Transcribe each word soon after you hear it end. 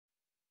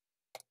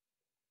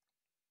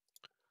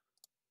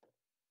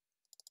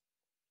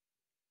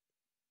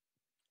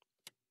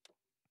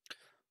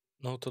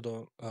Now to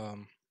the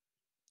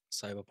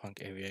Cyberpunk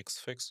AVX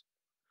Fix.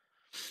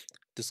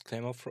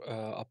 Disclaimer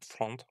up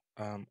front,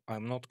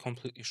 I'm not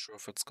completely sure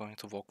if it's going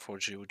to work for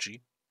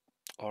GOG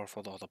or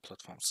for the other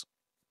platforms.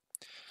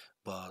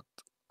 But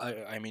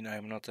I mean,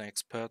 I'm not an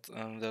expert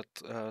on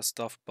that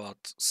stuff,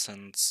 but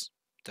since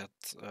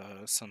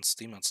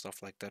Steam and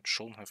stuff like that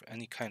shouldn't have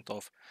any kind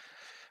of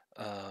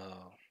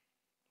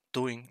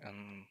doing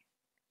in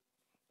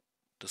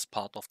this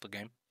part of the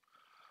game,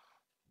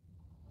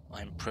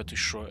 I'm pretty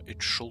sure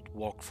it should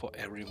work for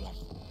everyone.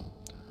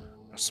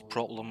 The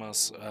problem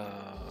is,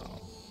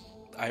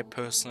 I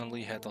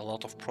personally had a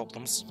lot of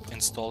problems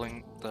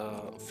installing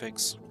the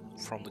fix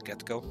from the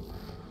get-go.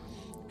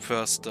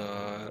 First, the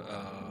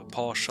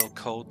Powershell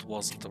code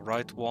wasn't the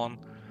right one.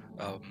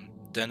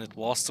 Then it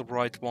was the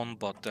right one,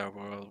 but there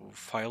were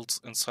files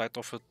inside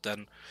of it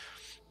then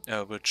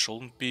which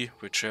shouldn't be,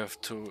 which you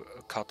have to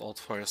cut out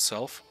for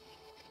yourself.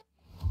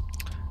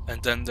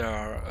 And then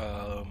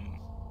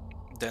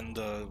then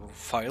the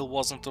file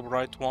wasn't the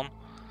right one.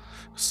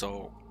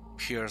 So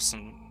here's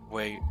a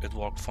way it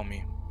worked for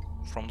me.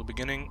 From the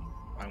beginning,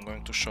 I'm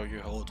going to show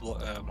you how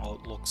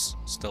it looks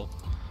still,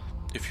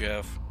 if you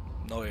have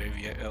no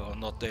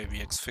not the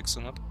AVX fix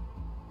in it.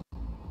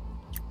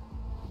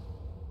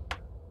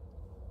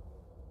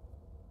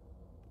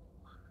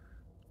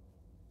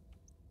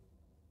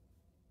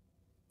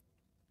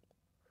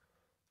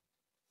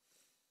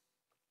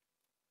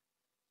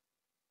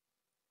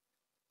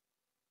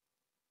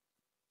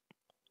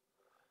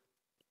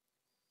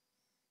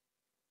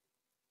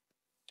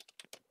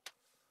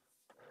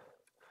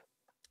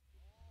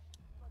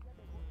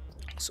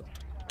 So,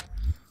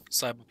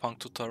 Cyberpunk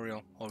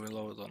tutorial, or we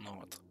load or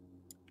know it.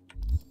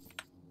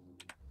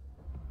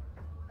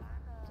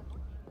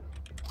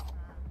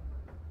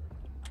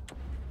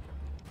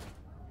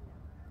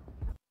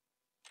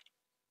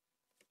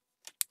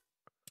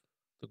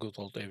 The good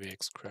old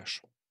AVX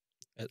crash.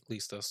 At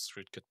least as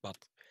StreetKit,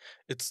 but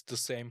it's the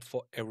same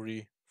for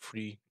every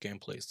free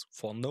gameplays.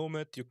 For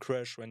Nomad, you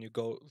crash when you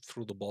go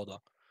through the border.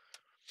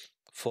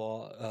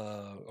 For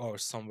or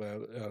somewhere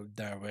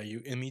there where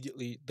you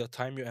immediately, the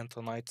time you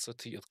enter Night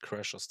City, it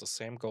crashes. The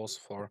same goes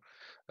for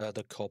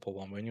the Copper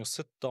one. When you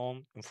sit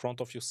down in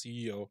front of your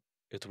CEO,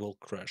 it will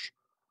crash.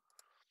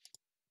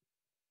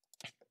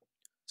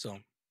 So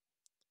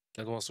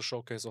that was a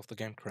showcase of the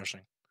game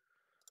crashing.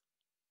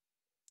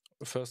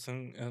 The first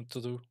thing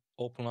to do,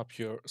 open up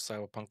your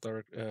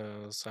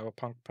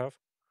Cyberpunk path.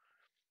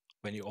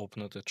 When you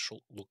open it, it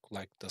should look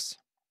like this.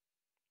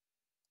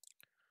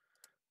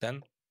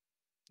 Then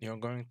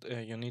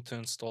you need to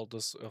install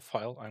this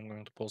file. I'm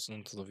going to post it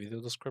into the video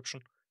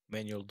description.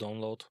 Manual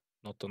download,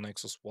 not the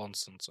Nexus one,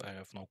 since I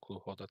have no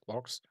clue how that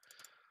works.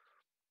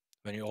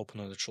 When you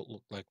open it, it should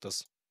look like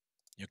this.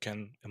 You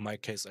can, in my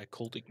case, I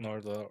could ignore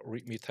the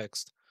README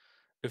text.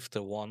 If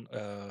the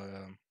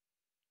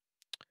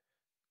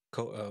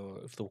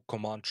if the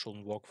command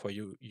shouldn't work for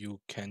you, you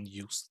can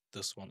use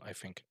this one, I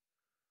think.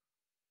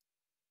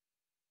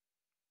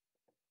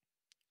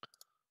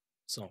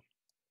 So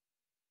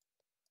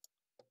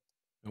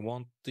we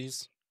want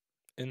these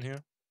in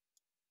here.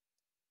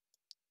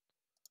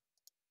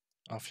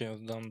 After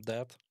you've done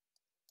that,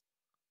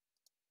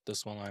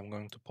 this one I'm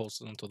going to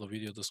post it into the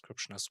video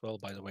description as well.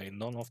 By the way,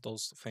 none of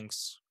those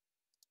things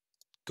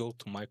go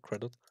to my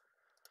credit.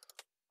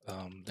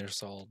 They're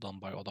all done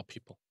by other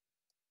people.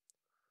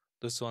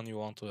 This one you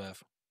want to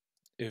have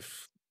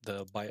if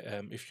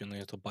you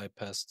need to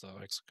bypass the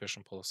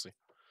execution policy,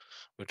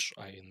 which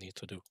I need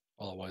to do.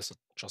 Otherwise, it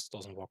just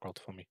doesn't work out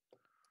for me.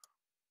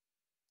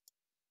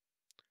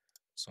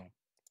 So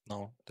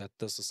now that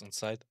this is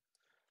inside,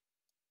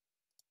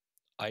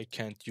 I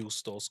can't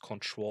use those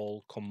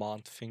control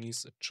command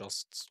thingies. It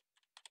just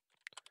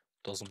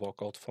doesn't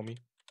work out for me.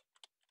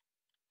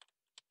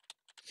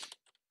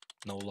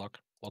 No luck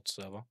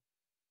whatsoever.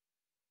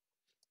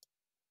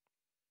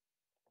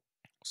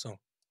 So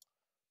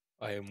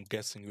I am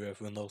guessing you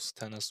have Windows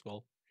 10 as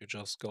well. You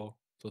just go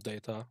to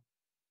data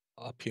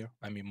up here.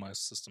 I mean, my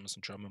system is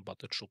in German,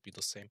 but it should be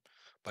the same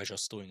by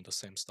just doing the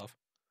same stuff.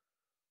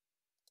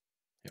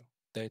 Here,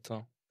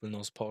 data,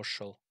 Windows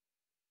PowerShell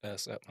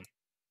as admin.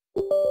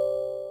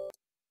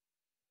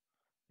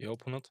 You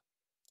open it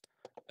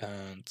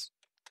and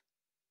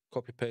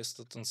copy paste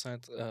it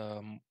inside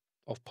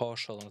of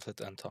PowerShell and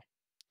hit enter.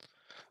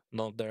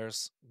 Now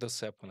there's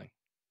this happening.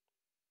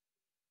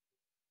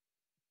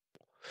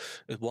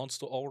 It wants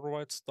to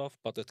overwrite stuff,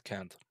 but it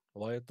can't.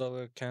 Why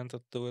can't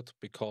it do it?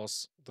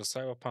 Because the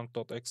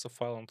cyberpunk.exe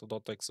file and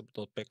the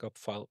 .exe.backup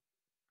file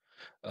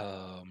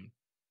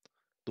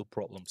do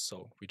problems.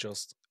 So we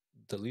just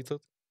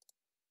deleted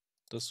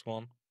this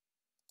one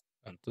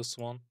and this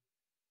one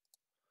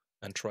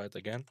and try it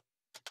again.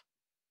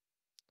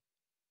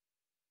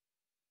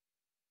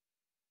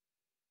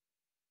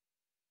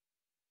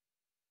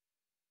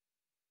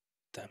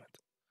 Damn it.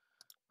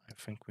 I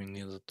think we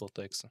need a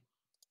 .exe. So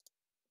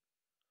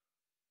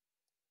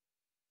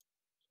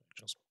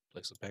just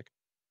place it back.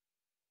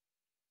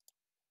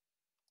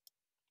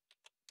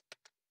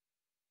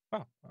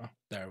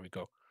 There we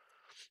go.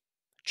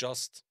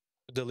 Just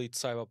delete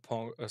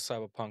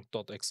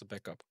cyberpunk.exe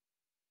backup.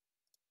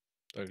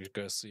 There you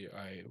guys see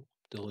I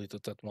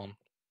deleted that one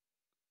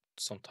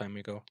some time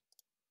ago.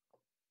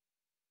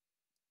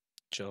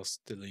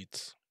 Just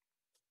delete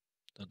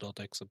the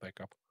 .exe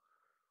backup.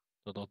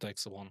 The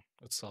 .exe one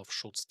itself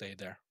should stay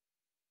there.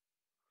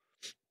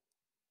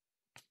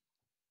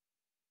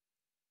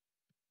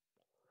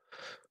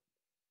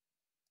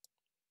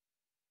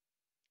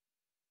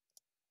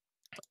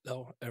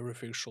 Now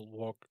everything should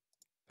work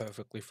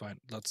perfectly fine.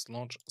 Let's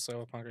launch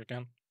Cyberpunk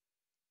again.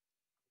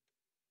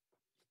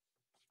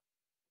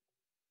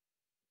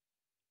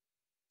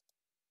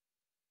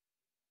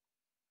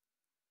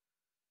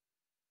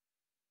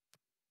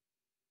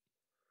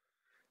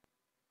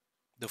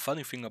 The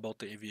funny thing about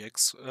the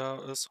AVX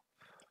is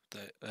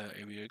the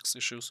AVX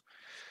issues.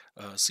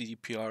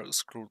 CDPR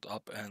screwed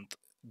up, and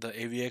the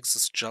AVX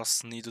is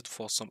just needed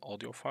for some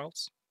audio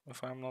files,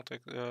 if I'm not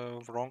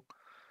wrong.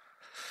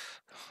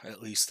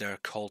 At least they're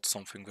called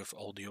something with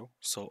audio,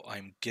 so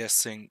I'm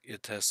guessing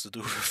it has to do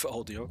with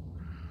audio.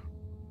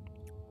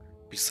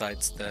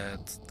 Besides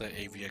that, the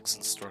AVX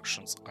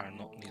instructions are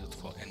not needed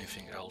for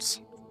anything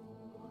else.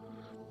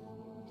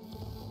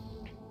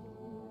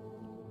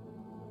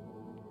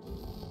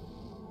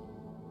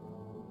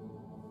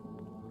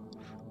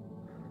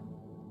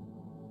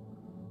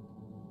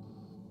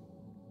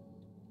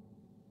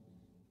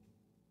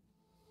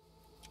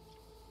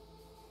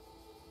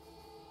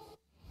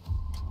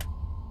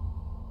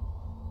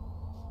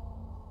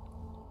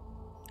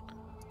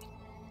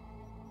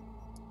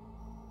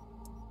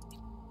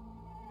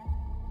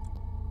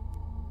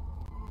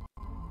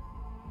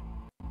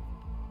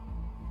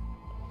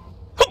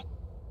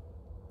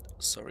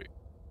 Sorry.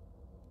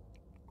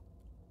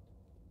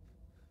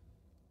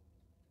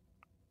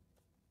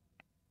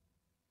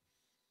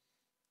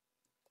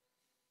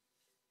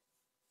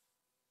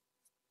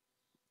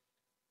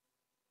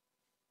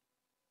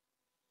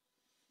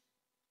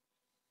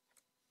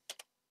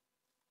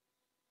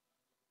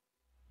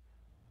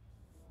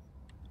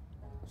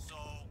 So,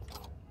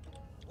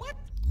 what?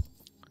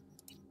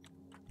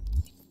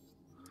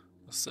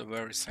 It's the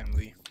very same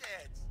V.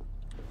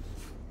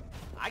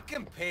 I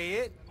can pay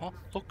it. Oh,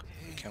 look,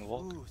 we can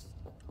walk.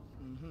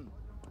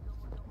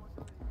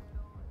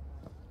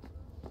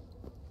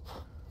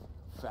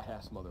 Fat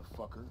ass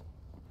motherfucker.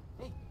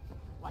 Hey,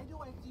 why do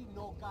I see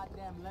no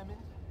goddamn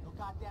lemons, no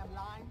goddamn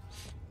limes?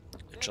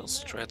 It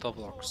just straight up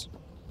works.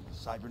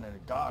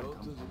 Cybernetic God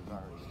comes to the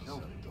garage. Tell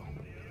him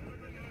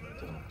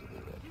to be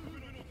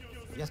ready.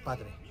 Yes,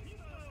 Padre.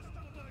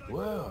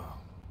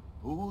 Well,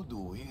 who do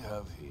we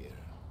have here?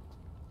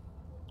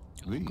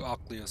 You look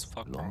ugly as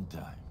fuck, bro. Long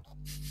time.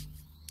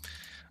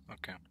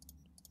 Okay.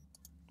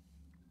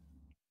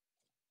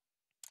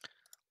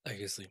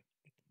 Legacy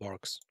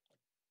works.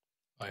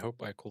 I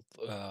hope I could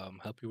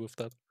help you with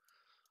that.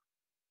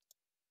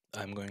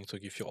 I'm going to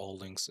give you all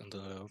links in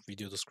the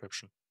video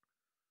description.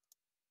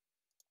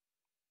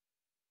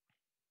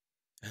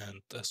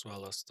 And as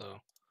well as the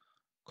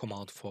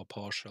command for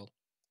PowerShell.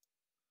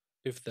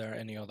 If there are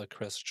any other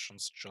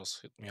questions,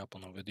 just hit me up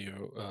on the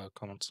video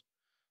comments.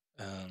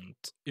 And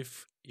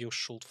if you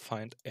should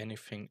find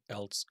anything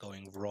else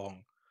going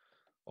wrong,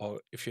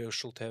 or if you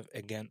should have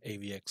again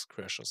AVX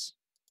crashes,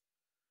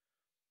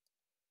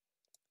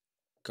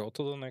 go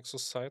to the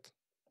Nexus site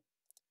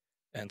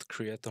and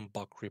create a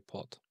bug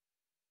report.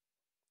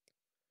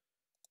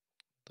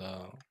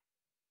 The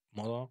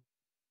modder,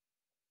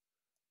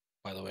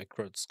 by the way,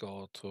 credits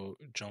go to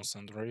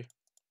Jensandree.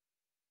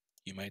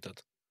 He made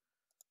it.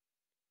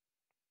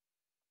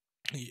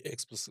 He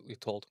explicitly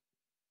told,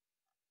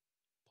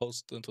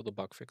 post into the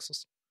bug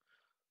fixes.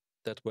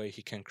 That way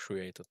he can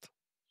create it.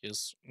 He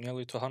is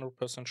nearly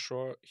 200%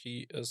 sure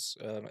he is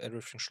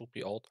everything should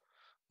be out,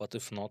 but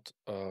if not,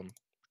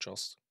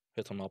 just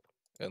hit him up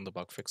in the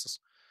bug fixes.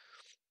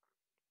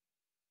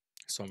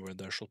 Somewhere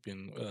there should be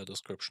a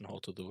description how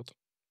to do it.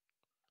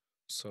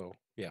 So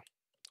yeah,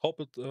 hope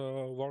it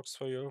works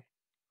for you.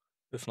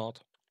 If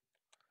not,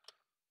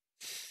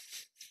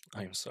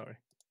 I am sorry.